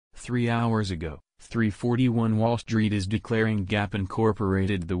3 hours ago, 3:41 Wall Street is declaring Gap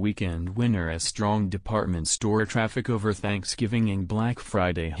Incorporated the weekend winner as strong department store traffic over Thanksgiving and Black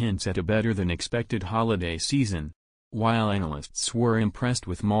Friday hints at a better-than-expected holiday season. While analysts were impressed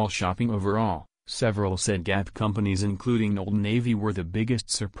with mall shopping overall, several said Gap companies including Old Navy were the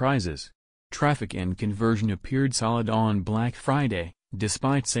biggest surprises. Traffic and conversion appeared solid on Black Friday,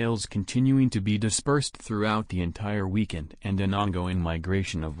 despite sales continuing to be dispersed throughout the entire weekend and an ongoing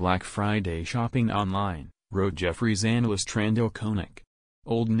migration of Black Friday shopping online, wrote Jefferies analyst Randal Konik.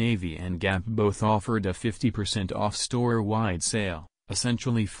 Old Navy and Gap both offered a 50% off store-wide sale,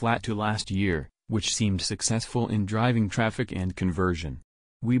 essentially flat to last year, which seemed successful in driving traffic and conversion.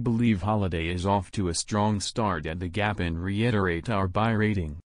 We believe holiday is off to a strong start at the Gap and reiterate our buy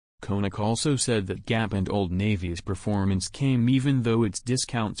rating. Konik also said that Gap and Old Navy's performance came even though its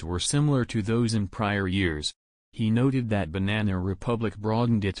discounts were similar to those in prior years. He noted that Banana Republic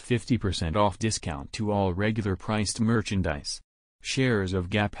broadened its 50% off discount to all regular-priced merchandise. Shares of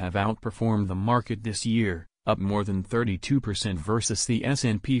Gap have outperformed the market this year, up more than 32% versus the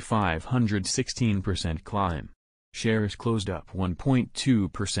S&P 500's 16% climb. Shares closed up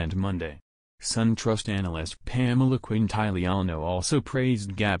 1.2% Monday. SunTrust analyst Pamela Quintiliano also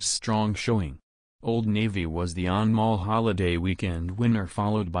praised Gap's strong showing. Old Navy was the on-mall holiday weekend winner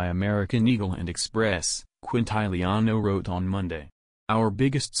followed by American Eagle and Express, Quintiliano wrote on Monday. Our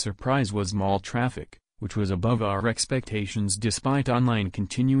biggest surprise was mall traffic, which was above our expectations despite online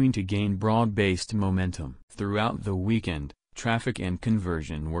continuing to gain broad-based momentum. Throughout the weekend, traffic and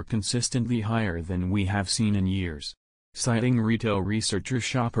conversion were consistently higher than we have seen in years. Citing retail researcher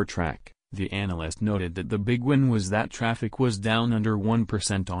ShopperTrack, the analyst noted that the big win was that traffic was down under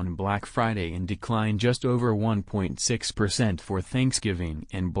 1% on Black Friday and declined just over 1.6% for Thanksgiving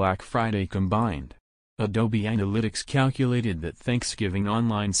and Black Friday combined. Adobe Analytics calculated that Thanksgiving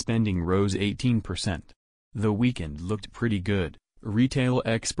online spending rose 18%. The weekend looked pretty good, retail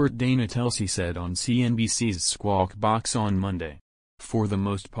expert Dana Telsey said on CNBC's Squawk Box on Monday. For the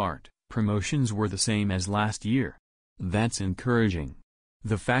most part, promotions were the same as last year. That's encouraging.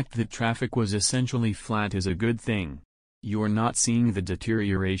 The fact that traffic was essentially flat is a good thing. You're not seeing the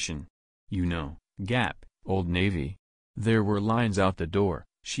deterioration. You know, Gap, Old Navy. There were lines out the door,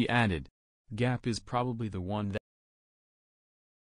 she added. Gap is probably the one that